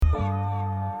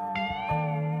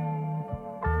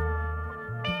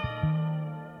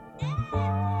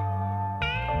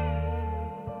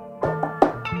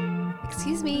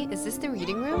Is this the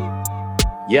reading room?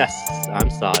 Yes, I'm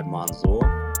Saad Manzoor.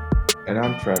 And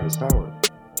I'm Travis Howard.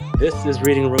 This is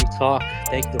Reading Room Talk.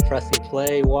 Thank you for pressing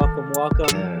play. Welcome.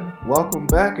 And welcome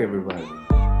back, everybody.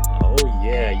 Oh,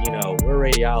 yeah,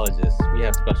 we're radiologists. We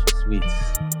have special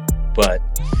suites. But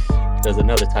there's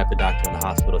another type of doctor in the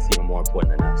hospital that's even more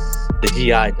important than us. The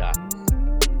GI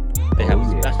doctors. They have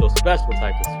a special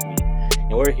type of suite.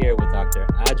 And we're here with Dr.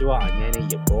 Adjoa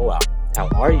Anyane-Yeboa. How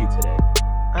are you today?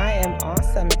 I am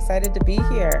awesome. Excited to be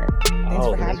here. Thanks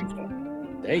for having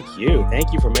me. Thank you.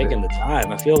 Thank you for making the time.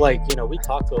 I feel like, we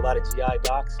talk to a lot of GI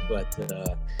docs, but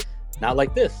not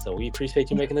like this. So we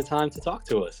appreciate you making the time to talk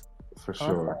to us. For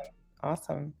sure.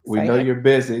 Awesome. We know you're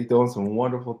busy doing some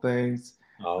wonderful things.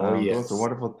 Yes. Doing some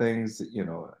wonderful things, in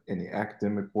the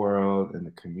academic world, in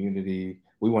the community.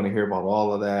 We want to hear about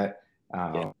all of that.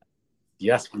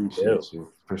 Yes, we do. You,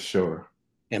 for sure.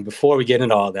 And before we get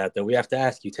into all that, though, we have to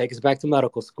ask you, take us back to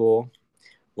medical school.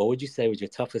 What would you say was your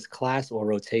toughest class or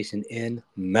rotation in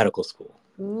medical school?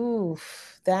 Ooh,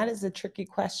 that is a tricky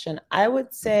question. I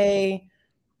would say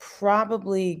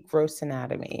probably gross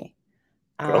anatomy.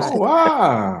 Oh,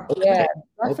 wow. Yeah,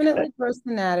 definitely gross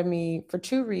anatomy for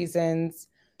two reasons.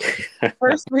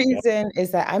 First reason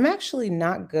is that I'm actually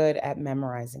not good at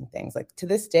memorizing things. Like to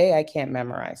this day, I can't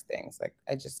memorize things. Like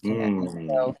I just can't.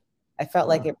 So I felt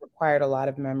like it required a lot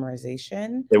of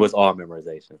memorization. It was all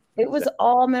memorization. It was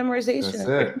all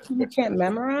memorization. If you can't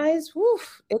memorize,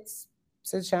 it's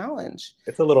a challenge.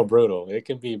 It's a little brutal. It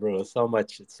can be brutal. So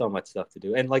much stuff to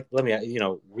do. And let me,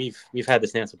 we've had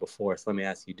this answer before. So let me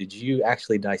ask you, did you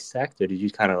actually dissect or did you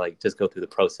kind of just go through the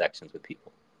pro sections with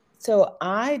people? So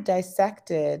I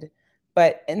dissected,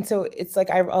 so it's like,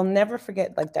 I'll never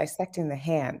forget dissecting the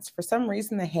hands. For some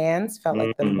reason, the hands felt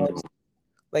like the most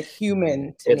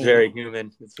human to me. It's very human.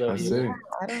 It's so human. Yeah,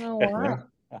 I don't know why.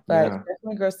 But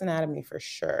definitely gross anatomy for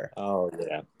sure. Oh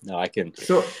yeah. No, I can.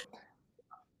 So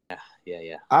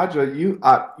yeah. Adjoa, you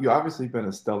obviously been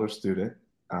a stellar student,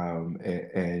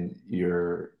 and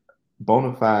you're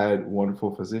bona fide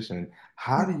wonderful physician.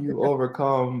 How do you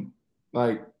overcome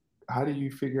how do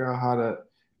you figure out how to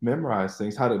memorize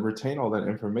things, how to retain all that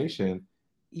information?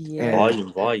 Yeah.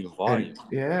 Volume.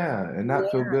 And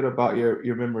not feel good about your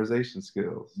memorization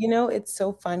skills. It's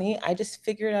so funny. I just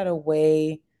figured out a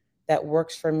way that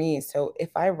works for me. So if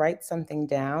I write something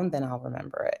down, then I'll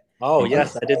remember it. Oh,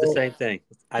 yes, I did the same thing.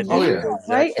 I did the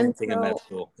exact same thing in med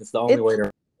school. It's the only way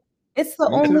to... It's the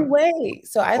only way.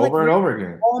 So I over and over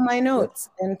again. All my notes.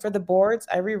 Yeah. And for the boards,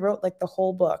 I rewrote the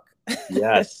whole book.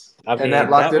 Yes. And that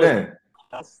locked it in.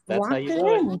 That's how you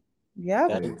do it.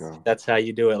 Yeah, that's how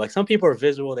you do it. Some people are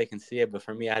visual, they can see it, but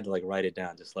for me, I had to write it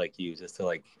down just like you, just to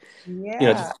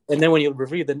and then when you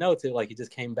review the notes, it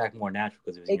just came back more natural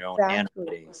because it was in your own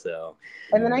handwriting. So,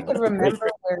 and then I could remember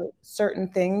where certain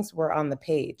things were on the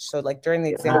page. So during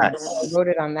the exam, I wrote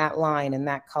it on that line in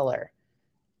that color.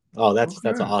 Oh, that's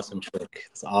an awesome trick.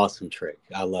 It's an awesome trick.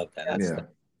 I love that. That's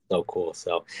so cool.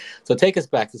 So take us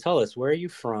back to tell us, where are you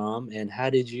from and how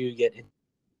did you get in?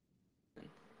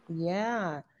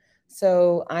 Yeah.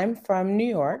 So I'm from New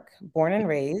York, born and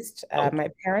raised. My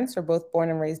parents were both born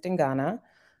and raised in Ghana.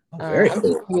 Very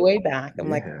cool. I'm way back. I'm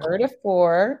third of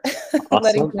four,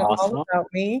 letting you know all about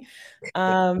me.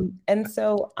 And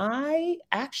so I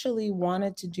actually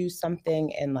wanted to do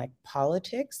something in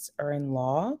politics or in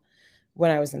law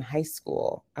when I was in high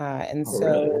school. In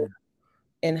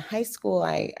high school,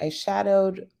 I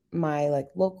shadowed my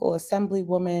local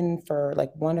assemblywoman for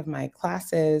one of my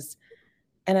classes.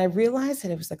 And I realized that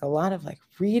it was a lot of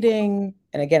reading.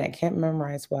 And again, I can't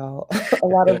memorize well. A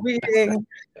lot of reading,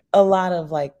 a lot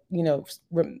of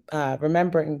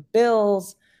remembering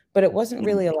bills, but it wasn't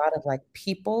really a lot of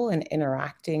people and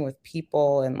interacting with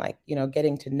people and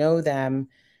getting to know them.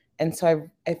 And so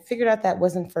I figured out that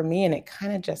wasn't for me. And it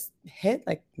kind of just hit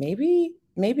maybe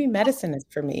medicine is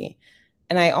for me.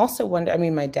 And I also wonder,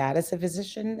 my dad is a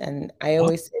physician and I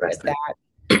always say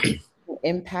that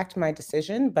impact my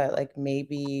decision, but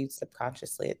maybe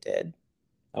subconsciously it did.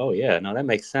 Oh yeah, no, that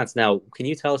makes sense. Now, can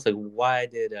you tell us why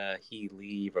did he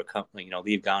leave or come,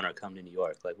 leave Ghana or come to New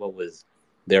York? What was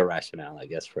their rationale, I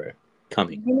guess, for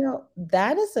coming?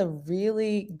 That is a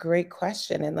really great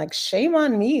question, and shame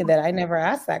on me that I never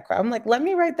asked that. I'm let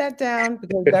me write that down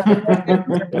because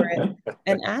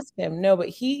and ask him. No, but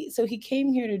he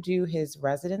came here to do his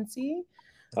residency.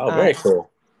 Oh, very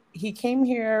cool. He came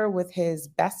here with his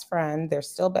best friend. They're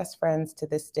still best friends to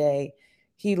this day.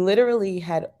 He literally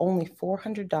had only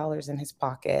 $400 in his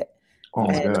pocket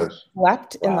and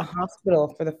slept in the hospital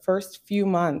for the first few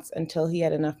months until he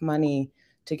had enough money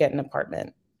to get an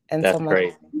apartment. And that's so I'm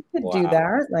great. You could do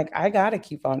that. I got to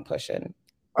keep on pushing.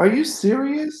 Are you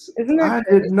serious? Isn't that I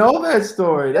crazy? didn't know that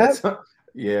story. Yep.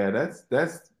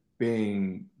 That's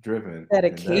being driven, and that Yeah,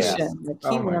 is, Dedication. Like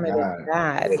he oh my wanted it God.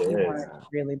 bad. it He wanted is. it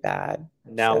really bad.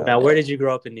 Now, So, where did you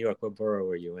grow up in New York? What borough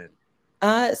were you in?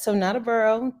 so not a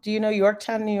borough. Do you know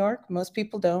Yorktown, New York? Most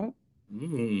people don't.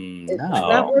 It's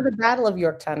not No. where the Battle of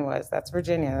Yorktown was. That's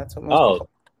Virginia. That's what most Oh, people.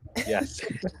 yes.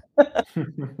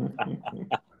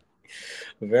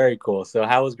 Very cool. So,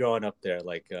 how was growing up there?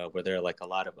 Like, were there like a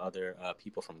lot of other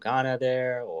people from Ghana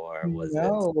there, or was it?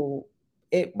 No,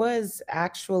 it was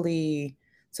actually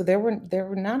so there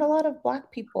were not a lot of Black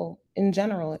people in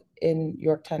general in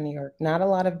Yorktown, New York. Not a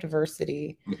lot of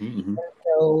diversity. Hmm.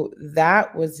 So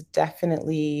that was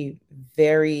definitely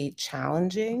very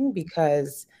challenging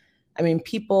because, I mean,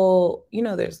 people,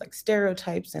 there's like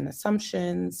stereotypes and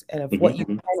assumptions and of what you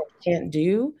Hmm. can and can't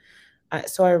do.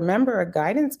 So I remember a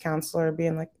guidance counselor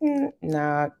being like,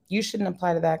 nah, you shouldn't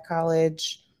apply to that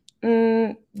college.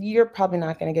 You're probably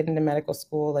not going to get into medical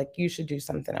school. Like, you should do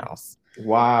something else.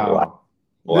 Wow. Wow.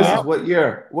 This Yeah. is what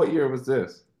year? What year was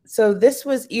this? So this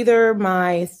was either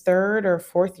my third or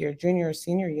fourth year, junior or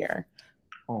senior year.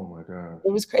 Oh my God.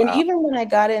 It was crazy. And Wow. even when I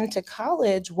got into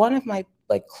college, one of my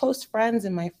like close friends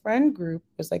in my friend group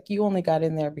was like, you only got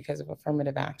in there because of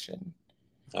affirmative action.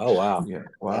 Oh, wow. Yeah.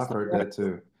 Well, That's I've heard Like, that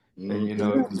too. And mhm.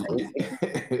 isn't that crazy?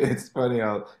 it's funny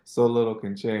how so little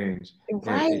can change. And,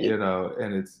 Right.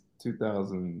 and it's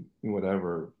 2000,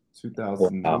 whatever,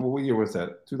 2000. Wow. What year was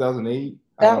that? 2008?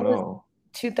 I That don't was know.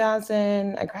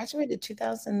 2000. I graduated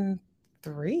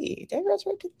 2003. Did I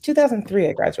graduate? 2003,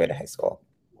 I graduated high school.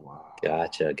 Wow.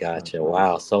 Gotcha.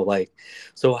 Wow.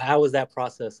 So how was that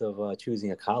process of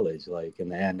choosing a college, like in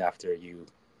the end, after you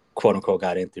quote unquote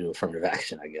got in through affirmative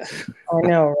action, I guess? I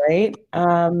know, right?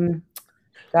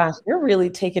 Gosh, you're really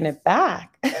taking it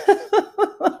back.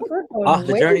 We're Oh, going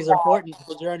the way journey's back. important.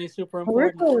 The journey's super We're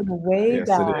important. going way Yes,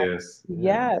 it back. is.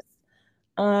 Yeah. Yes.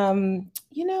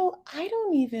 I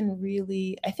don't even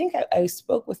really, I think I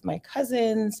spoke with my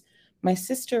cousins. My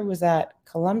sister was at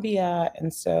Columbia,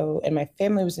 and my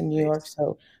family was in New York.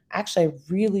 So actually, I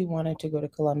really wanted to go to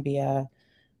Columbia.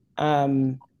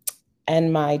 Um,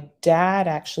 and my dad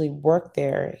actually worked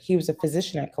there. He was a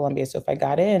physician at Columbia. So if I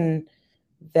got in,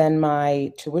 then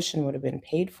my tuition would have been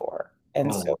paid for.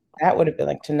 And Oh, so that would have been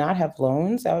like to not have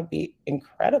loans, that would be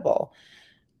incredible.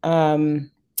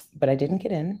 But I didn't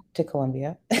get in to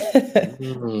Columbia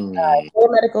Mm. for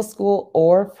medical school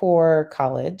or for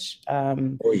college.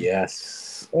 Oh,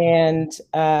 yes.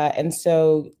 And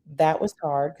so that was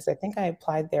hard because I think I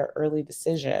applied there early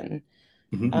decision.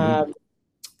 Hmm. Um,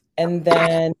 and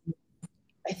then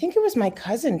I think it was my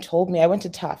cousin told me I went to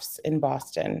Tufts in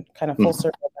Boston, kind of full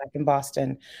circle back in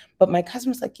Boston. But my cousin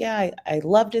was like, yeah, I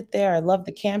loved it there. I loved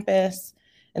the campus.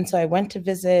 And so I went to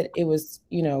visit. It was,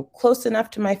 close enough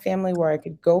to my family where I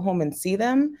could go home and see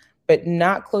them, but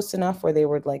not close enough where they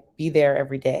would like be there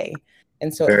every day.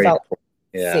 And so it Very felt important.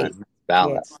 Yeah, safe. Yeah.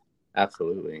 balance.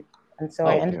 Absolutely. And so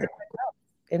I Oh, ended yeah. up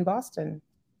in Boston.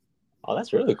 oh,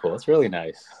 that's really cool. That's really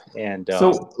nice. And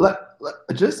So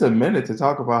just a minute to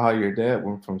talk about how your dad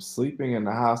went from sleeping in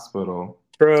the hospital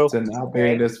true. to now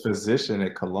being Right. this physician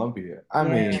at Columbia. I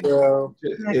Yeah. mean, True.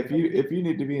 if you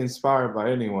need to be inspired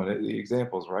by anyone, the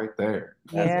example's right there.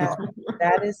 That's Yeah. awesome.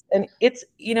 That is, and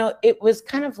it was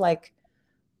kind of like,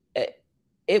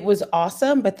 it was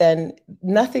awesome, but then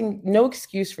no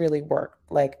excuse really worked.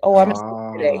 Like, oh, I'm sick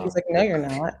today. He's Ah, like, no, you're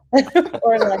not.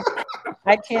 Or like,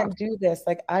 I can't do this.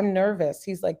 Like, I'm nervous.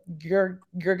 He's like, you're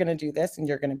gonna do this and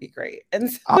you're gonna be great.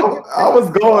 And so I was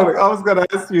gonna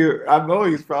ask you. I know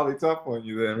he's probably tough on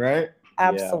you then, right? Yeah.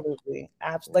 absolutely,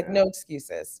 like no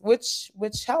excuses, which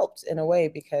helped in a way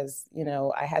because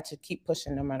I had to keep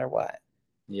pushing no matter what.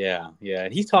 Yeah.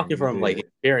 And he's And talking you from like did.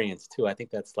 experience too. I think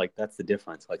that's the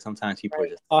difference. Like sometimes people are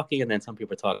Right. just talking and then some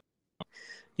people are talking,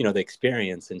 the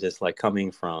experience and just like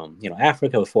coming from,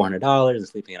 Africa with $400 and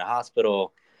sleeping in a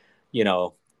hospital, you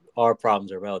know, our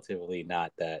problems are relatively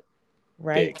not that big.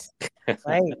 Right.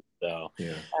 Right. So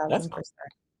Yeah. that's 1000%.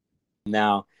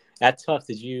 now at Tufts,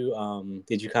 did you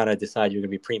kind of decide you're gonna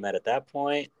be pre-med at that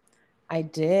point? I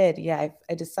did. Yeah,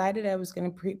 I decided I was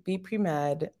going to be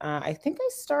pre-med. I think I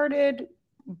started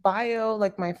bio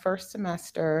like my first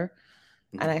semester,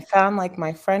 Mhm. and I found like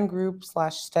my friend group /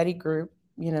 study group,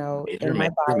 Major, in my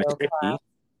bio major class. key.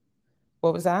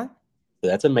 What was that? So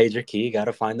that's a major key. You got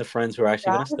to find the friends who are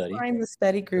actually going to Gotta study. find the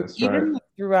study group, That's right. even like,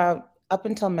 throughout up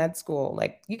until med school.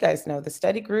 Like you guys know, the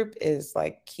study group is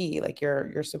like key. Like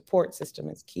your support system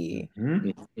is key.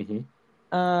 Mhm.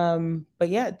 Hmm. But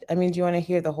yeah, I mean, do you want to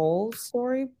hear the whole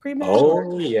story pre-med?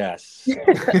 Oh yes. Yeah.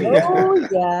 Oh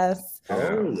yes.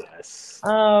 Oh, yes.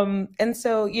 And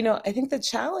so, I think the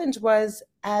challenge was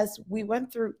as we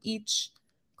went through each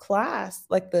class,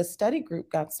 like the study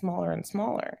group got smaller and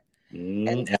smaller.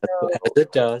 And As so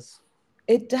it does.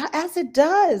 as it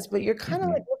does, but you're kind of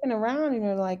Mhm. like looking around and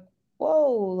you're like,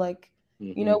 whoa, like,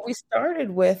 Hmm. we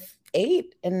started with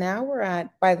 8 and now we're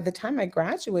at, by the time I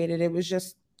graduated, it was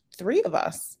just 3 of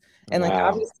us. And like, Wow.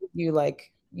 obviously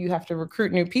you have to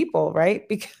recruit new people, right?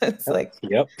 Because like,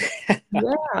 Yep.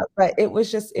 yeah, but it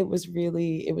was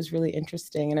really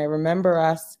interesting. And I remember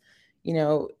us,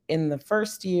 in the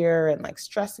first year and like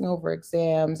stressing over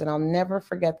exams. And I'll never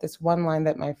forget this one line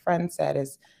that my friend said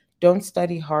is, don't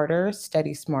study harder,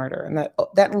 study smarter. And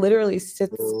that literally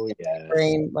sits Oh, in my yes.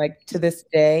 brain like to this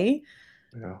day.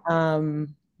 Yeah.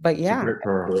 But It's a yeah, great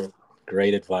pearl.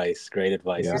 Great advice. Great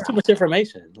advice. Yeah. There's too much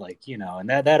information, and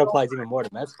that applies even more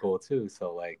to med school too.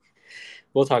 So like,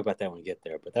 we'll talk about that when we get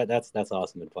there. But that's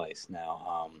awesome advice.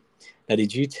 Now,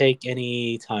 did you take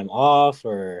any time off,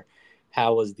 or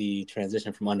how was the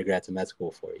transition from undergrad to med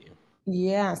school for you?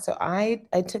 yeah. So I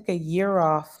took a year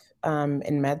off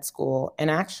in med school, and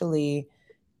actually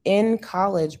in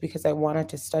college, because I wanted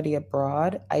to study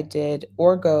abroad, I did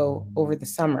Orgo over the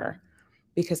summer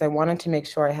because I wanted to make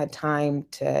sure I had time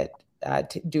to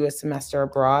do a semester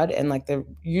abroad. And like the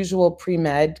usual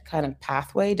pre-med kind of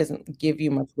pathway doesn't give you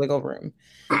much wiggle room.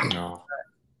 No.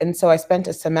 And so I spent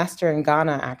a semester in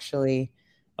Ghana actually,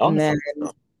 Oh, and that's then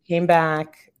awesome. came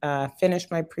back, finished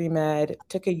my pre-med,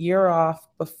 took a year off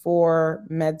before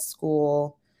med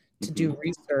school to Mhm. do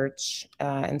research.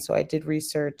 And so I did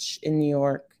research in New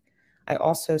York. I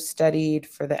also studied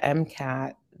for the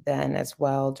MCAT then as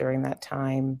well during that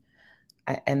time.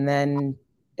 And then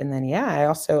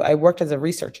yeah, I worked as a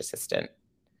research assistant.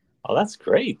 Oh, that's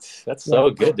great. That's Yeah. so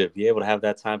good to be able to have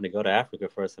that time to go to Africa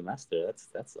for a semester.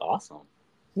 That's awesome.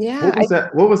 Yeah,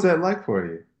 What was that like for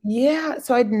you? yeah,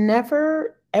 so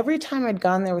every time I'd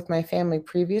gone there with my family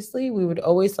previously, we would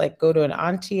always like go to an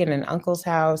auntie and an uncle's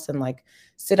house and like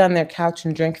sit on their couch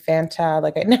and drink Fanta.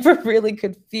 Like I never really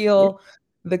could Yeah. feel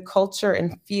the culture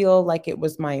and feel like it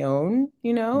was my own.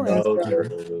 And So so,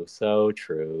 true. So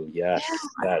true. yeah, Yes.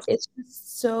 That's it's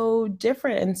just so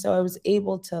different. And so I was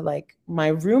able to like my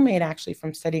roommate actually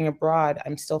from studying abroad,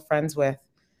 I'm still friends with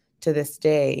to this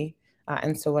day.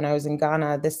 And so when I was in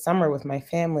Ghana this summer with my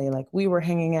family, like we were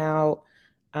hanging out.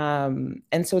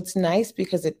 And so it's nice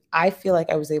because I feel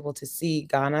like I was able to see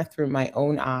Ghana through my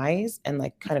own eyes and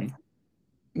like kind of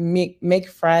make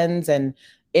friends and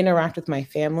interact with my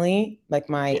family, like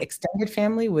my extended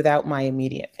family without my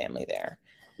immediate family there.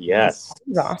 And so yes. it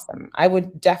was awesome. I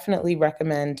would definitely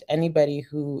recommend anybody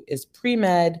who is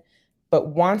pre-med but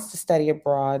wants to study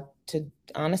abroad to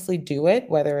honestly do it,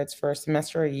 whether it's for a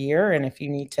semester or a year. And if you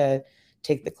need to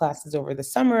take the classes over the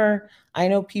summer, I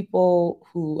know people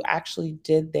who actually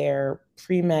did their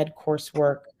pre-med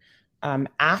coursework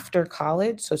after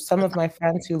college. So some of my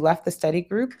friends who left the study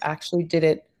group actually did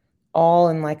it all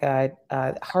in like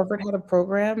Harvard had a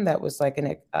program that was like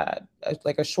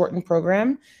like a shortened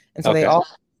program, and so they Okay. all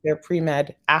did their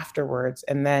pre-med afterwards,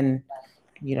 and then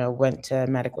went to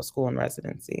medical school and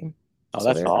residency. Oh, So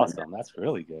that's there's awesome. That's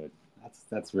really good.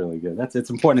 That's really good. It's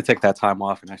important to take that time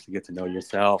off and actually get to know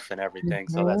yourself and everything.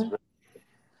 So that's Mhm. really,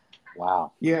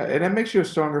 wow. Yeah, and that makes you a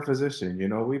stronger physician. The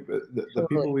people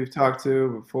Totally. we've talked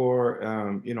to before,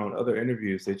 in other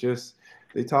interviews,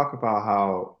 they talk about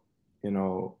how you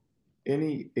know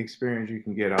any experience you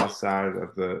can get outside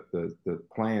of the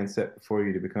plan set before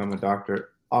you to become a doctor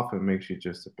often makes you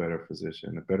just a better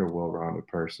physician, a better, well-rounded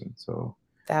person. So,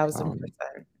 Thousand um,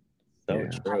 percent. So yeah.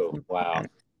 true. Wow. 1000%.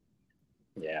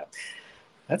 Yeah.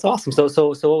 That's awesome. So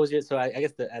what was your, so I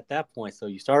guess at that point, so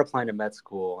you start applying to med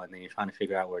school and then you're trying to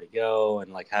figure out where to go,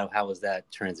 and like how was that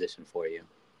transition for you?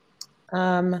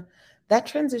 Um, that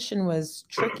transition was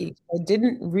tricky. I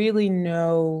didn't really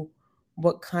know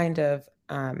what kind of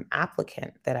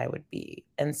applicant that I would be.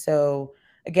 And so,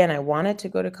 again, I wanted to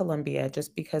go to Columbia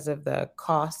just because of the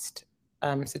cost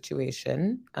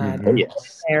situation. Oh, Hmm.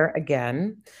 yes. There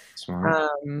again. Smart.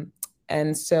 Um,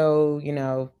 and so,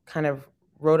 kind of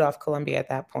wrote off Columbia at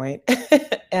that point.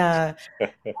 uh,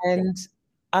 and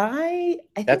I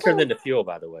That think turns into fuel,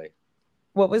 by the way.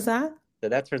 what was that? So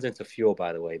that turns into fuel,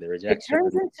 by the way, the It rejection.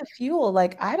 turns into fuel.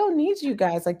 Like, I don't need you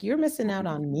guys. Like, you're missing out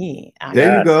on me, There you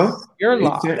actually. go. Yes. You're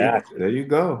lost, Exactly. There you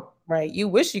go. right? You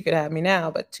wish you could have me now,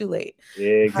 but too late.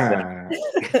 Exactly.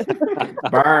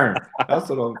 Burn. That's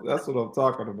what I'm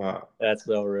talking about. That's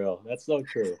so real. That's so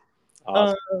true.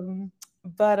 Awesome. Um,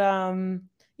 but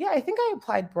yeah, I think I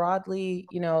applied broadly,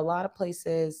 a lot of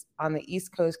places on the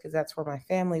East Coast because that's where my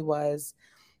family was.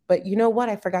 But you know what?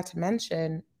 I forgot to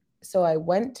mention so I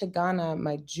went to Ghana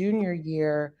my junior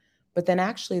year, but then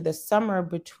actually the summer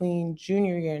between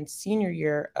junior year and senior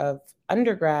year of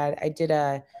undergrad, I did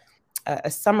a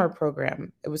summer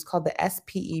program. It was called the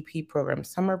SPEP program,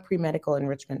 Summer Pre-Medical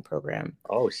Enrichment Program.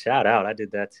 Oh, shout out. I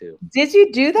did that too. Did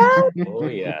you do that? Oh,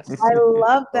 yes. I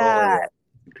love that. Oh,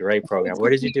 yeah. Great program. Where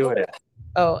did you do it at?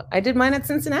 Oh, I did mine at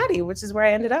Cincinnati, which is where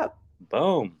I ended up.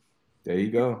 Boom. There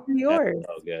you go. Yours. That's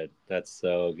so good. That's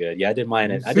so good. Yeah, I did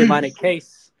mine at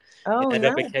Case. Oh, Ended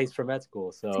up nice. at Case for med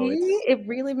school. So See, it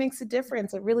really makes a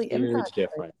difference. It really impacts. Huge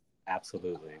difference.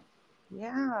 Absolutely.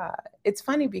 Yeah. It's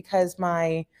funny because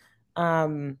my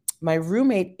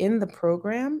roommate in the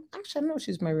program, actually, I don't know if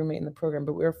she was my roommate in the program,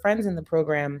 but we were friends in the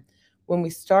program. When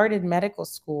we started medical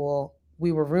school,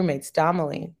 we were roommates,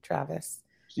 Domily, Travis.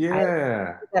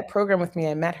 Yeah. That program with me,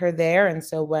 I met her there. And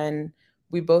so when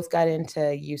we both got into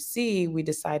UC, we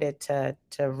decided to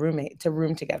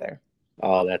room together.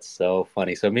 Oh, that's so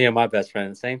funny. So me and my best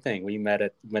friend, same thing. We met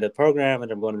at a program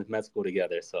and I'm going to med school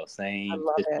together. So same. I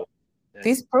love it.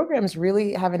 These programs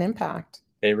really have an impact.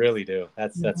 They really do.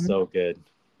 That's so good.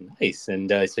 Nice. And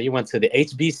so you went to the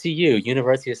HBCU,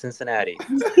 University of Cincinnati.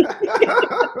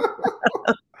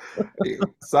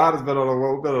 Saad has been on a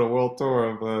world tour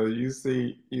of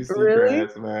UC really?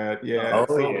 grads, man. Yeah.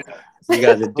 Oh, yeah. So you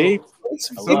guys are deep.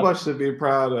 So much to be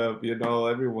proud of. You know,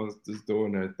 everyone's just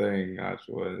doing their thing,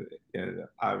 Adjoa, and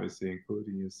obviously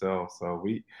including yourself. So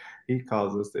he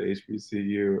calls us the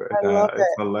HBCU, and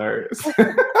it's hilarious.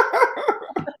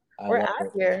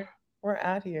 We're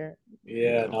out here.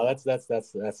 Yeah, no,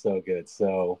 that's so good.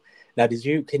 So now, did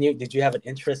you have an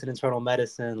interest in internal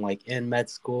medicine, like in med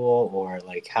school, or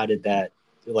like how did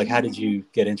you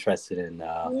get interested in?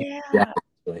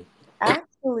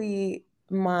 Actually,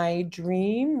 my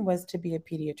dream was to be a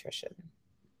pediatrician,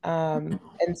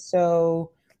 and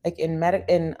so like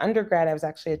in undergrad, I was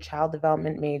actually a child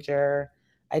development major.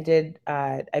 I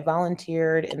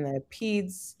volunteered in the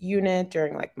peds unit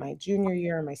during like my junior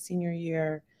year and my senior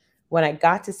year. When I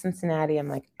got to Cincinnati, I'm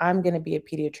like, I'm going to be a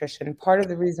pediatrician. Part of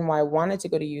the reason why I wanted to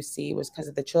go to UC was because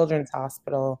of the Children's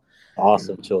Hospital.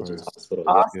 Awesome Children's Hospital.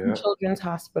 Awesome Children's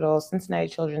Hospital. Cincinnati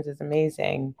Children's is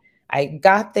amazing. I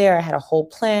got there. I had a whole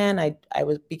plan. I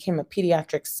became a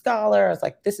pediatric scholar. I was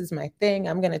like, this is my thing.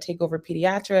 I'm going to take over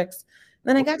pediatrics. And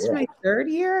then I got to my third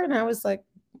year and I was like,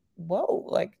 whoa,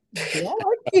 like, do I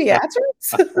like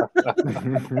pediatrics?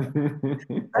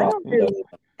 I don't really.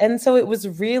 And so it was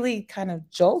really kind of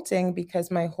jolting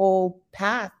because my whole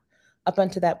path up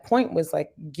until that point was like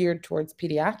geared towards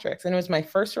pediatrics. And it was my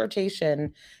first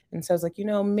rotation. And so I was like,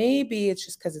 maybe it's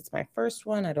just because it's my first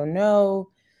one. I don't know.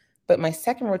 But my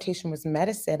second rotation was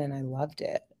medicine and I loved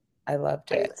it.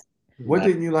 What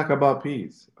didn't you like about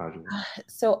peds, Adjoa?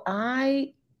 So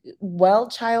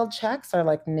child checks are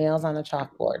like nails on a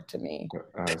chalkboard to me.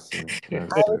 I see. I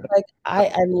was like,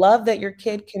 I love that your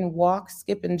kid can walk,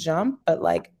 skip, and jump, but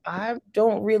like I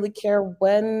don't really care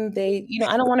when they,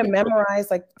 I don't want to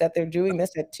memorize like that they're doing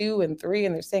this at 2 and 3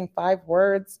 and they're saying 5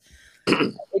 words.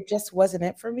 It just wasn't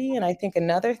it for me. And I think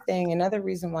another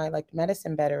reason why I liked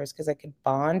medicine better is because I could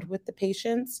bond with the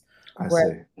patients.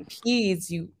 Where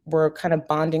peds, you were kind of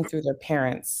bonding through their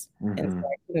parents. Mm-hmm. And so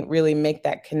I couldn't really make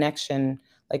that connection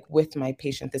like with my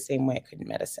patient the same way I could in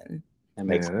medicine.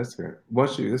 That's great.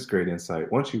 That's great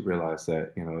insight. Once you realize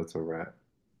that, it's a wrap.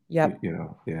 Yep.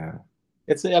 Yeah.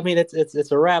 It's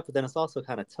a wrap, but then it's also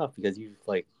kind of tough because you've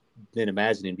like been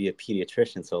imagining be a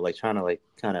pediatrician. So like trying to like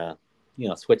kind of,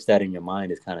 switch that in your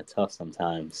mind is kind of tough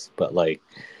sometimes. But like,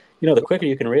 the quicker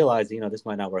you can realize, this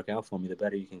might not work out for me, the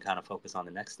better you can kind of focus on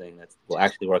the next thing that will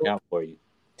actually work out for you.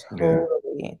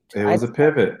 Totally. It was a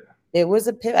pivot. It was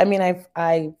a pivot. I mean,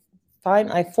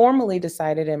 I formally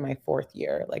decided in my 4th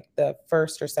year, like the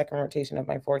first or second rotation of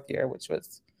my 4th year, which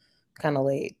was kind of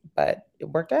late, but it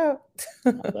worked out.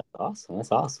 That's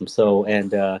awesome. So,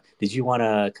 and did you want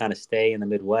to kind of stay in the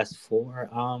Midwest for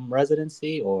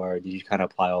residency, or did you kind of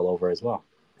apply all over as well?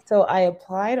 So I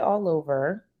applied all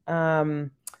over,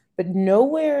 but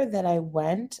nowhere that I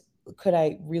went could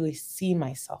I really see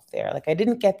myself there. Like I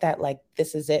didn't get that, like,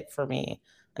 this is it for me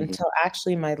until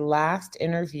actually my last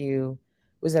interview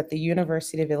was at the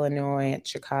University of Illinois at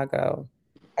Chicago.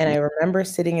 And I remember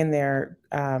sitting in their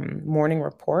morning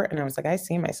report and I was like, I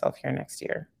see myself here next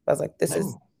year. I was like, this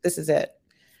is it.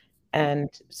 And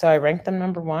so I ranked them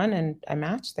number 1 and I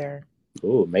matched there.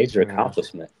 Ooh, major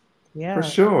accomplishment. Yeah. For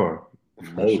sure.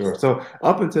 So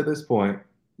up until this point,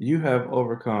 you have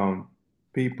overcome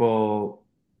people,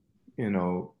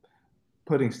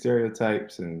 putting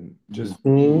stereotypes and just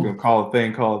call a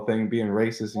thing, being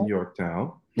racist in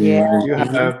Yorktown. Yeah. You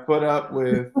have put up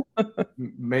with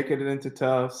making it into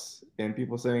Tufts and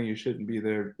people saying you shouldn't be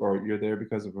there or you're there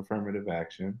because of affirmative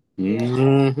action.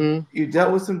 Mm-hmm. You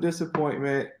dealt with some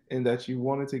disappointment in that you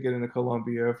wanted to get into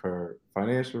Columbia for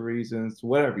financial reasons,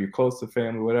 whatever. You're close to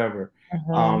family, whatever.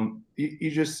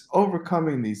 You just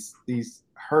overcoming these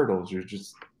hurdles. You're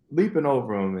just leaping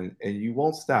over them, and you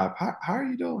won't stop. How are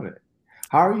you doing it?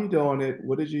 How are you doing it?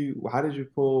 How did you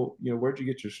pull? Where'd you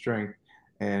get your strength?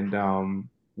 And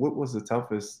what was the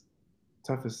toughest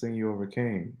thing you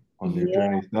overcame on your Yeah.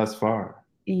 journey thus far?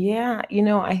 Yeah.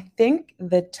 I think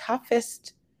the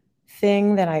toughest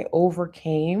thing that I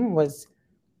overcame was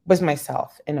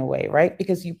myself in a way, right?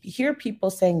 Because you hear people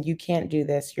saying you can't do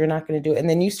this, you're not going to do it, and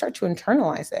then you start to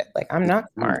internalize it. Like, I'm not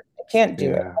smart, I can't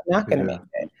do it, Yeah, I'm not going to yeah,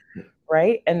 make it,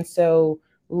 right? And so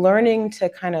learning to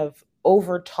kind of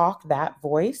overtalk that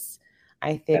voice,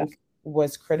 I think,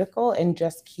 was critical, and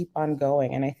just keep on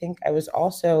going. And I think I was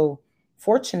also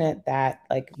fortunate that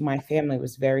like my family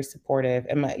was very supportive.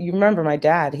 And you remember my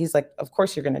dad, he's like, of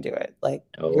course you're going to do it. Like,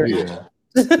 Oh yeah,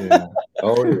 yeah.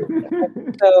 Oh yeah.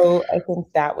 so I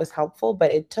think that was helpful,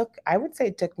 but I would say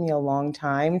it took me a long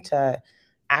time to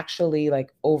actually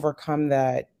like overcome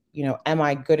the, am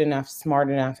I good enough, smart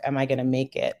enough? Am I going to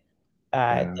make it?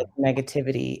 Yeah. Like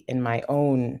negativity in my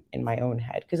own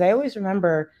head. Cause I always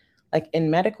remember like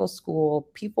in medical school,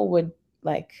 people would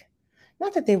like,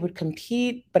 not that they would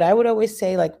compete, but I would always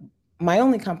say like, my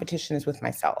only competition is with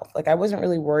myself. Like I wasn't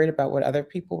really worried about what other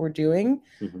people were doing,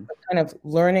 but kind of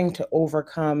learning to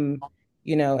overcome,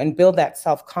 and build that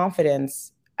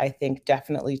self-confidence, I think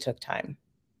definitely took time.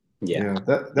 Yeah,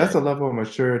 that's a level of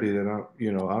maturity that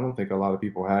I don't think a lot of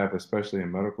people have, especially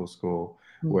in medical school,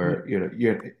 Mhm. where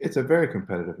it's a very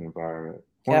competitive environment,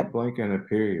 point Yep. blank and a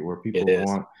period, where It people is.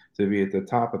 want to be at the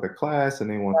top of the class and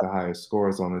they want the highest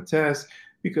scores on the test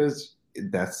because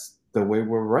that's the way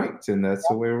we're ranked and that's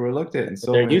the way we're looked at in What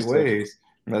so they're many used to. ways.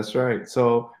 That's right.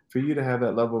 So for you to have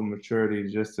that level of maturity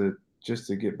just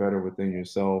to get better within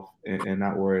yourself and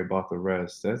not worry about the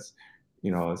rest,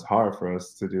 it's hard for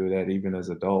us to do that even as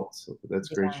adults. So that's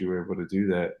great Yeah. you were able to do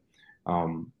that.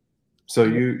 So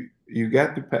Yeah. you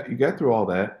got through all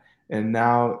that, and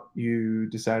now you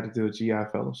decided to do a GI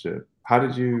fellowship. How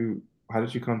did you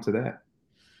come to that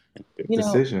You know,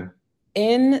 decision?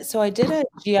 so I did a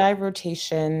GI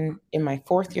rotation in my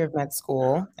fourth year of med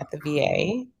school at the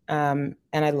VA, and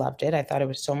I loved it. I thought it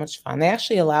was so much fun. They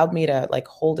actually allowed me to like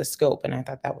hold a scope, and I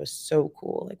thought that was so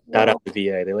cool. Like, Shout whoa, out to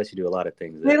VA. They let you do a lot of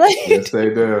things they there. like Yes,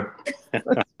 they do.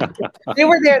 they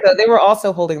were there though. They were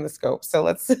also holding the scope. So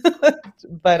let's,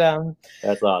 but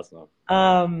That's awesome.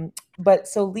 but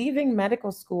so leaving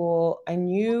medical school, I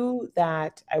knew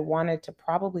that I wanted to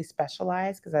probably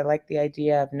specialize because I like the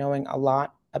idea of knowing a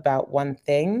lot about one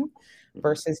thing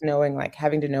versus knowing like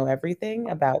having to know everything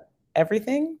about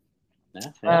everything.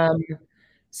 Yeah. Um,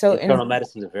 so Internal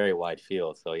medicine is a very wide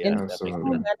field. So yeah, that makes internal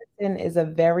Absolutely. sense. medicine is a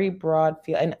very broad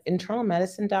field, and internal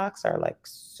medicine docs are like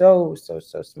so, so,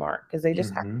 so smart because they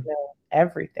just have Hmm. to know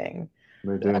everything.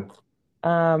 They Yeah.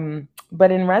 do.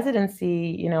 But in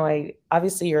residency, I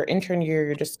obviously your intern year,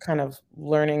 you're just kind of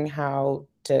learning how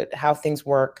things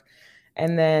work.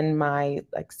 And then my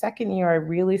like second year, I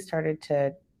really started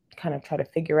to kind of try to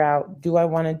figure out, do I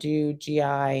want to do GI?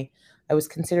 I was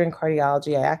considering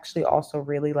cardiology. I actually also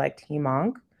really liked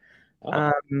hem-onc. Oh,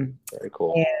 Um, very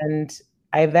cool. and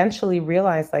I eventually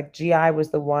realized like GI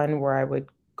was the one where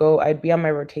I'd be on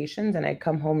my rotations and I'd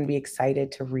come home and be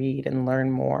excited to read and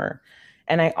learn more.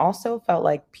 And I also felt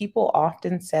like people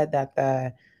often said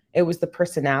that it was the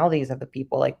personalities of the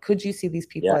people. Like, could you see these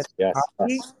people at Yes, yes,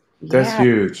 coffee? yes. That's Yeah,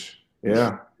 huge.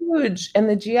 Yeah. huge. And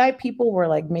the GI people were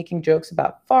like making jokes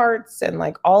about farts and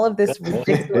like all of this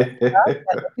ridiculous stuff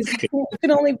because you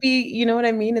can only be, you know what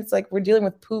I mean? It's like we're dealing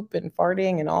with poop and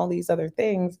farting and all these other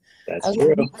things. I That's was like,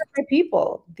 true. these are my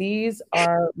people. These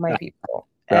are my people.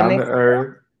 And Down they, to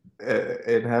earth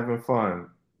and having fun.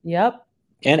 yep.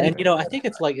 And And I think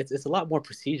it's like it's a lot more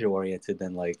procedure oriented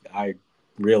than like I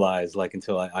realized like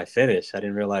until I finished. I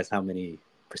didn't realize how many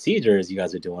procedures you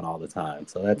guys are doing all the time.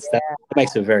 So that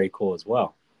makes it very cool as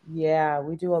well. yeah,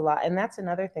 we do a lot. And that's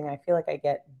another thing. I feel like I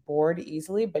get bored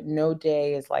easily, but no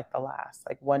day is like the last.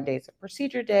 Like one day is a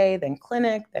procedure day, then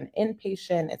clinic, then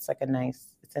inpatient. It's like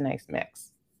it's a nice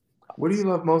mix. What do you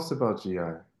love most about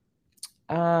GI?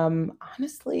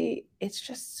 Honestly, it's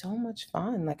just so much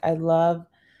fun. Like I love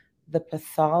the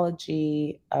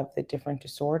pathology of the different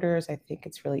disorders. I think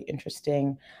it's really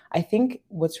interesting. I think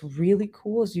what's really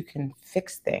cool is you can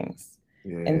fix things.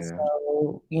 And Yeah.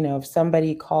 so, if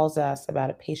somebody calls us about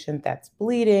a patient that's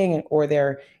bleeding or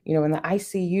they're, in the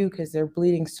ICU because they're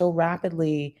bleeding so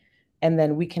rapidly, and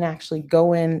then we can actually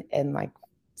go in and like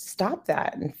stop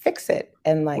that and fix it.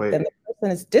 And like, Wait. then the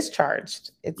person is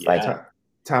discharged. It's like, Yeah.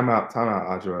 Time out,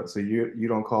 Adjoa. So you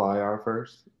don't call IR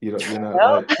first? You're not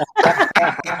no. like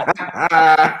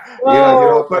Whoa, you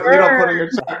don't put in burn, your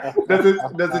time.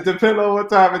 Does it depend on what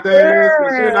time of day it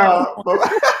is?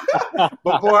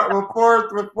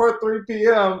 Before 3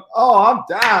 p.m. Oh, I'm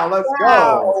down. Let's go.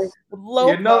 wow,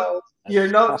 low blow. Your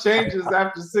note changes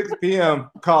after 6 p.m.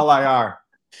 Call IR.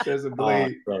 There's a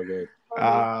bleed. So good.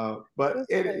 But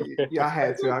I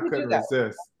had to. I couldn't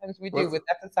resist. Sometimes we do, but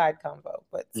that's a side combo.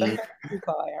 But sometimes we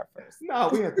call IR first. No,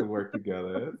 we had to work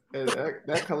together. And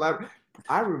that collab.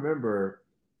 I remember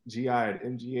GI at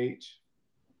MGH,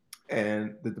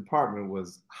 and the department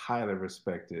was highly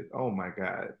respected. Oh my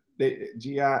God.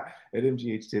 GI at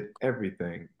MGH did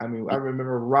everything. I mean, I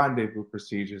remember rendezvous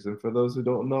procedures. And for those who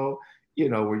don't know,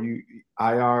 where you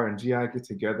IR and GI get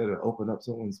together to open up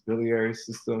someone's biliary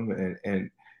system, and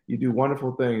you do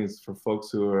wonderful things for folks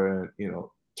who are in,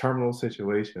 terminal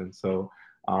situations. So,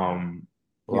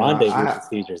 rendezvous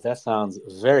procedures. That sounds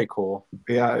very cool.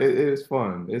 Yeah, it is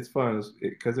fun. It's fun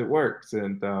because it works,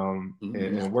 and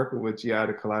and working with GI,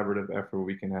 the collaborative effort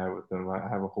we can have with them, I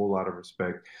have a whole lot of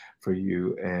respect for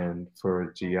you and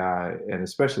for GI, and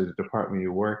especially the department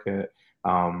you work at.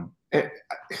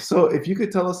 So, if you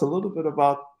could tell us a little bit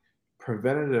about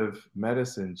preventative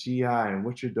medicine, GI, and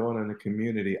what you're doing in the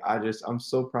community. I'm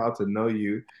so proud to know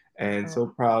you, and so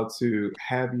proud to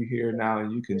have you here now,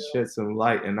 and you can shed some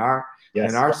light in our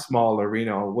small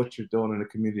arena on what you're doing in the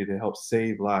community to help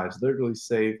save lives, literally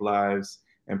save lives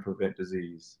and prevent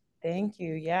disease. Thank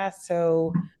you. Yeah.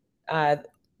 So,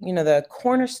 the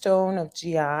cornerstone of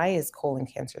GI is colon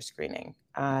cancer screening.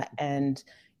 And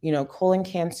colon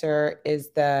cancer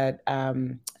is the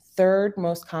third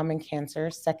most common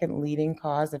cancer, second leading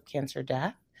cause of cancer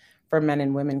death for men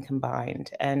and women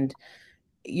combined. And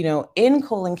in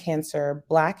colon cancer,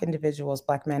 Black individuals,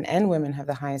 Black men and women, have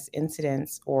the highest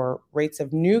incidence or rates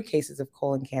of new cases of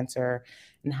colon cancer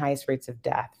and highest rates of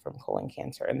death from colon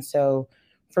cancer. And so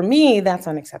for me, that's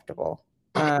unacceptable.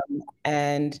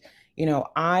 And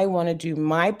I want to do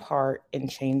my part in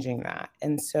changing that.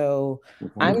 And so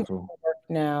I'm doing work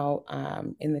now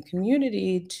in the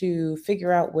community to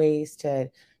figure out ways to,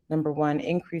 number one,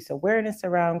 increase awareness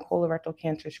around colorectal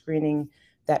cancer screening,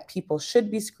 that people should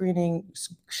be screened,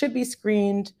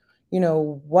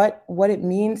 what it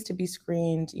means to be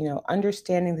screened,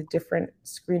 understanding the different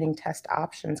screening test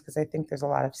options, because I think there's a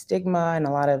lot of stigma and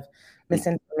a lot of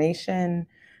misinformation,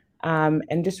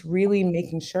 and just really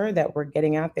making sure that we're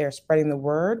getting out there, spreading the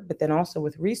word, but then also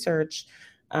with research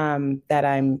that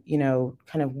I'm,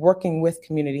 kind of working with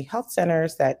community health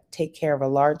centers that take care of a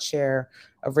large share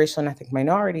of racial and ethnic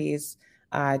minorities,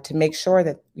 to make sure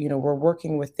that, we're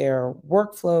working with their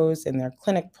workflows and their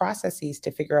clinic processes to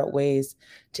figure out ways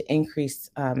to increase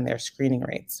their screening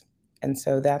rates. And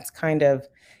so that's kind of,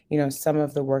 some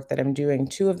of the work that I'm doing.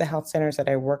 Two of the health centers that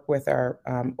I work with are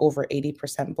over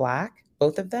 80% Black,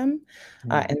 both of them.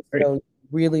 And so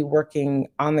really working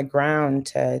on the ground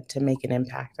to make an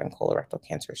impact on colorectal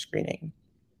cancer screening.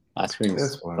 That's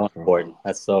important.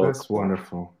 That's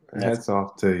wonderful. Hats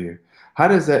off to you. How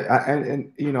does that,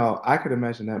 I could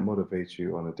imagine that motivates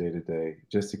you on a day-to-day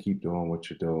just to keep doing what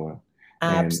you're doing.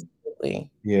 Absolutely.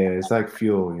 And it's like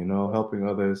fuel, helping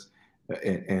others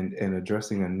and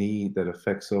addressing a need that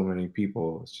affects so many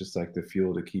people. It's just like the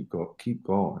fuel to keep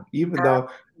going. Even though,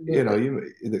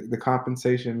 the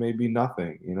compensation may be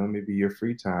nothing, maybe your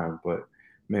free time, but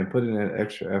man, putting in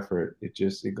extra effort,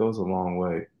 it goes a long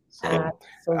way. So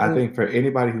absolutely. I think for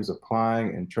anybody who's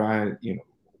applying and trying,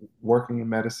 working in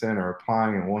medicine or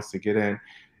applying and wants to get in,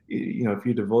 if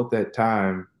you devote that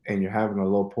time and you're having a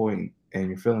low point and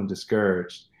you're feeling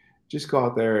discouraged, just go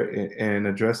out there and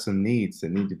address some needs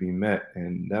that need to be met,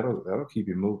 and that'll keep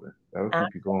you moving. That'll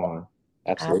keep you going.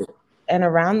 Absolutely. And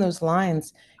around those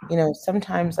lines,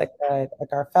 sometimes like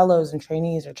our fellows and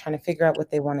trainees are trying to figure out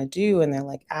what they want to do, and they're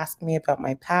like, ask me about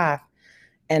my path.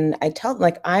 And I tell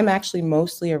them, I'm actually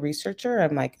mostly a researcher.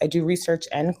 I do research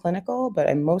and clinical, but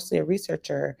I'm mostly a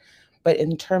researcher. But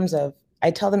in terms of,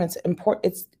 I tell them it's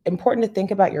important to think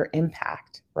about your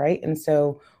impact, right? And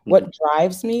so what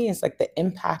drives me is the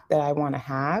impact that I want to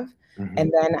have. Mm-hmm.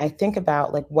 And then I think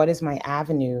about what is my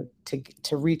avenue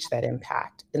to reach that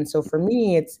impact. And so for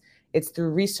me, it's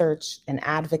through research and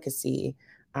advocacy.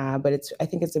 But I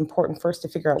think it's important first to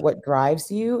figure out what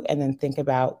drives you, and then think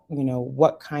about,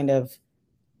 what kind of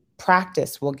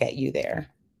practice will get you there.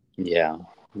 Yeah.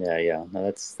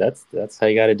 No, that's how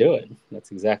you got to do it.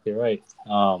 That's exactly right.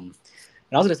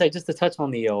 And I was going to say, just to touch on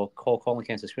the colon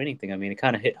cancer screening thing, I mean, it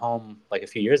kind of hit home a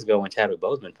few years ago when Chadwick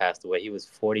Boseman passed away. He was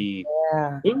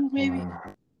 42, maybe.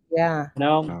 Yeah.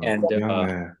 and young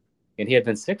man. and he had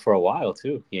been sick for a while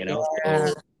too, Yeah. So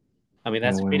I mean,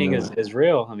 that No one screening knew it. is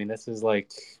real. I mean, this is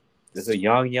a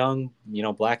young,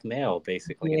 black male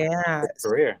basically in Yeah. his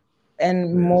career.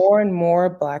 And more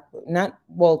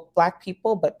black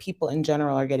people, but people in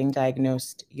general are getting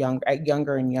diagnosed at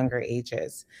younger and younger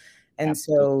ages. And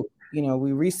so, we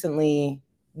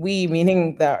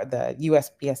meaning the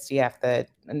USPSDF, the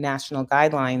national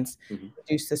guidelines,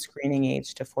 reduced the screening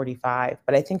age to 45.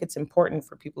 But I think it's important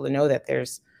for people to know that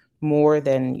there's more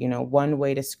than, one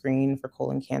way to screen for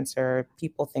colon cancer.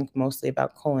 People think mostly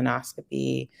about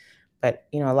colonoscopy, but,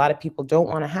 a lot of people don't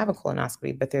want to have a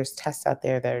colonoscopy, but there's tests out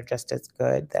there that are just as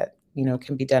good that,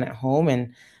 can be done at home.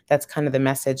 And that's kind of the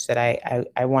message that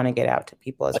I want to get out to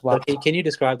people as well. Can you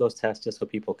describe those tests just so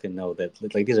people can know that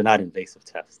these are not invasive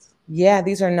tests? Yeah,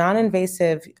 these are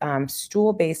non-invasive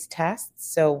stool-based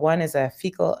tests. So one is a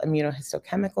fecal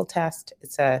immunohistochemical test.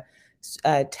 It's a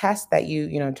test that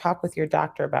you talk with your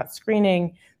doctor about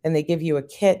screening. Then they give you a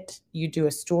kit. You do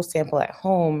a stool sample at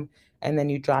home, and then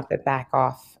you drop it back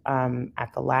off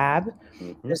at the lab.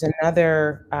 There's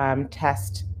another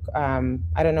test.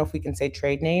 I don't know if we can say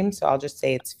trade names, so I'll just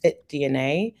say it's Fit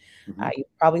DNA.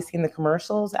 You've probably seen the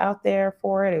commercials out there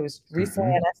for it. It was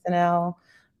recently on SNL.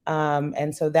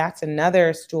 And so that's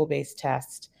another stool-based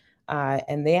test.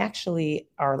 And they actually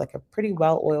are like a pretty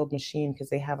well-oiled machine because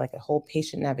they have like a whole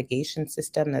patient navigation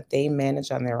system that they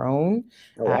manage on their own.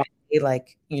 Wow. They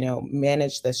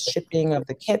manage the shipping of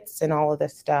the kits and all of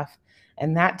this stuff.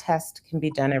 And that test can be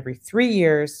done every 3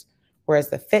 years, whereas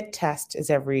the FIT test is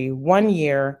every 1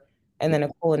 year. And then a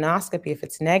colonoscopy, if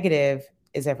it's negative,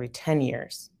 is every 10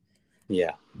 years.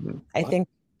 Yeah. I think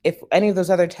if any of those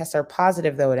other tests are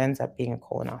positive, though, it ends up being a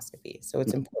colonoscopy. So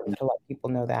it's important to let people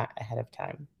know that ahead of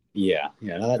time. Yeah.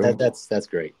 No, that's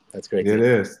great. That's great. It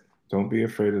is. Don't be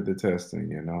afraid of the testing.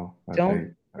 Don't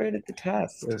be afraid of the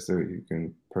test. So you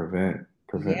can prevent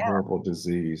horrible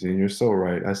disease. And you're so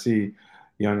right. I see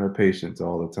younger patients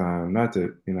all the time. Not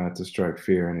to strike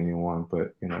fear in anyone,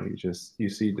 but you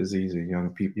see disease in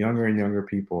younger and younger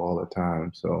people all the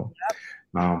time. So,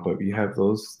 but you have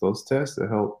those tests that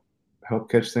help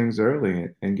catch things early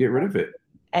and get rid of it.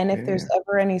 And if there's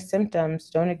ever any symptoms,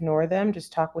 don't ignore them.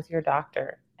 Just talk with your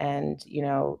doctor and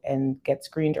get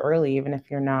screened early, even if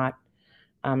you're not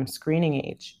screening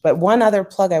age. But one other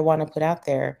plug I want to put out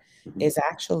there is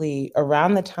actually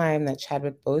around the time that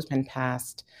Chadwick Boseman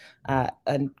passed, a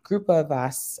group of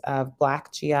us, of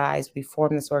Black GIs, we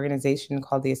formed this organization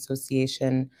called the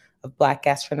Association of Black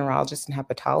Gastroenterologists and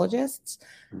Hepatologists.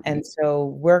 And so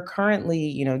we're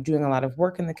currently, doing a lot of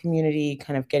work in the community,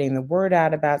 kind of getting the word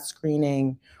out about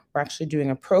screening. We're actually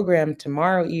doing a program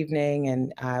tomorrow evening,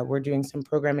 and we're doing some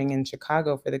programming in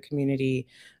Chicago for the community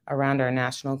around our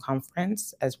national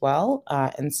conference as well.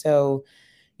 And so,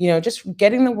 just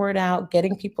getting the word out,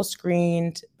 getting people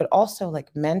screened, but also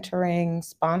like mentoring,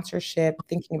 sponsorship,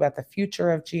 thinking about the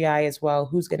future of GI as well,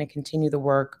 who's going to continue the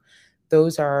work.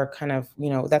 Those are kind of,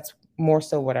 that's more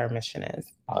so what our mission is.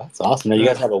 Oh, that's awesome. Now, you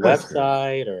guys have a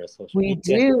website or a social media?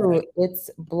 We do.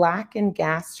 It's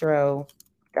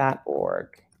blackandgastro.org.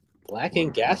 Black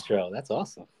and Gastro. That's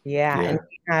awesome. Yeah. And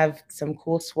we have some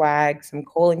cool swag, some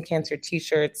colon cancer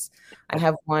t-shirts. I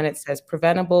have one, it says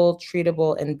preventable,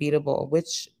 treatable, and beatable,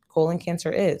 which colon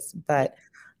cancer is, but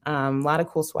a lot of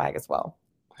cool swag as well.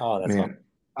 Oh, that's awesome.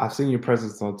 I've seen your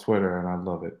presence on Twitter and I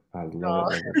love it. I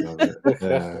love it.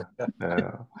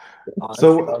 Yeah.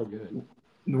 So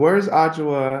where's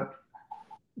Adjoa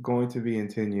going to be in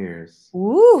 10 years?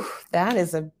 Ooh, that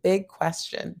is a big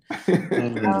question.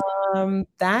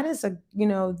 That is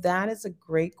a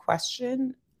great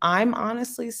question. I'm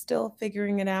honestly still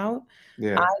figuring it out.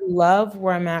 Yeah. I love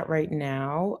where I'm at right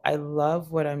now. I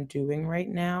love what I'm doing right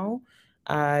now.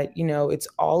 It's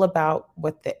all about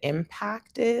what the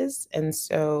impact is. And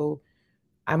so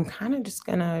I'm kind of just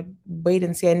gonna wait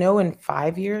and see. I know in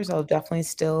 5 years, I'll definitely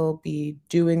still be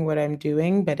doing what I'm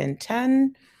doing, but in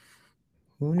 10,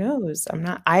 who knows?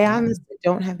 I honestly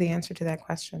don't have the answer to that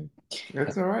question.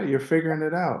 That's all right. You're figuring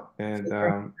it out. And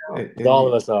all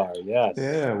of us are, yes.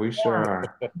 Yeah, we sure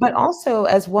are. But also,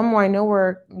 as one more, I know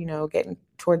we're, getting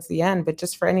towards the end, but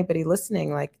just for anybody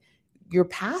listening, like your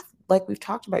path, like we've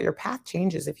talked about, your path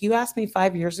changes. If you asked me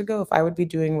 5 years ago if I would be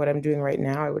doing what I'm doing right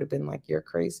now, I would have been like, you're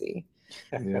crazy.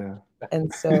 Yeah.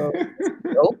 And so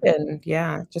be open.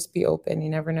 Yeah, just be open. You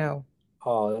never know.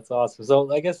 Oh, that's awesome.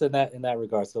 So I guess in that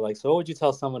regard, so what would you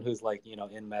tell someone who's like,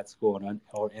 in med school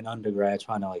or in undergrad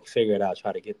trying to like figure it out,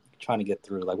 trying to get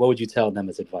through? Like, what would you tell them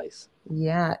as advice?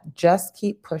 Yeah, just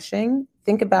keep pushing.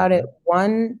 Think about it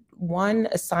one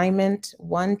assignment,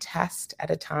 one test at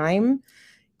a time.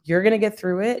 You're going to get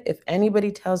through it. If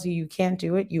anybody tells you you can't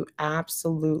do it, you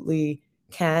absolutely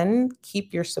can.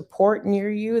 Keep your support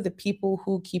near you, the people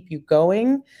who keep you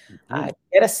going.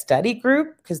 Get a study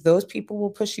group, because those people will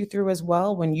push you through as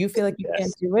well. When you feel like you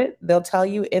can't do it, they'll tell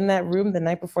you in that room the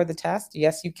night before the test,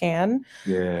 yes, you can.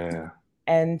 Yeah.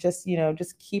 And just,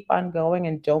 just keep on going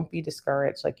and don't be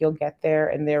discouraged. Like, you'll get there,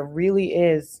 and there really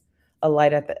is a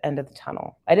light at the end of the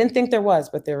tunnel. I didn't think there was,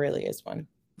 but there really is one.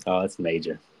 Oh, it's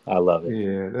major. I love it.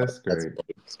 Yeah, that's great.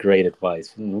 It's great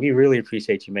advice. We really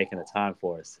appreciate you making the time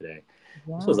for us today.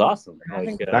 Yeah. This was awesome.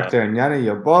 Like, Dr.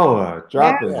 Anyane-Yeboa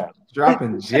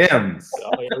dropping gems.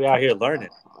 Oh, yeah, we out here learning.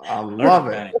 I love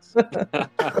it.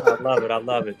 I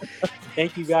love it.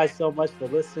 Thank you guys so much for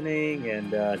listening.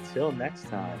 And till next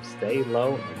time, stay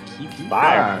low and keep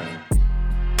firing.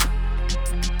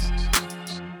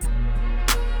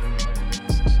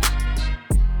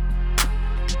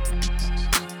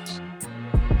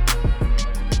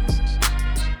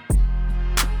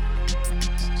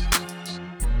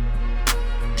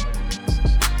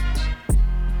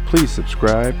 Please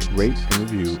subscribe, rate,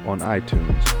 and review on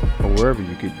iTunes or wherever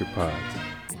you get your pods.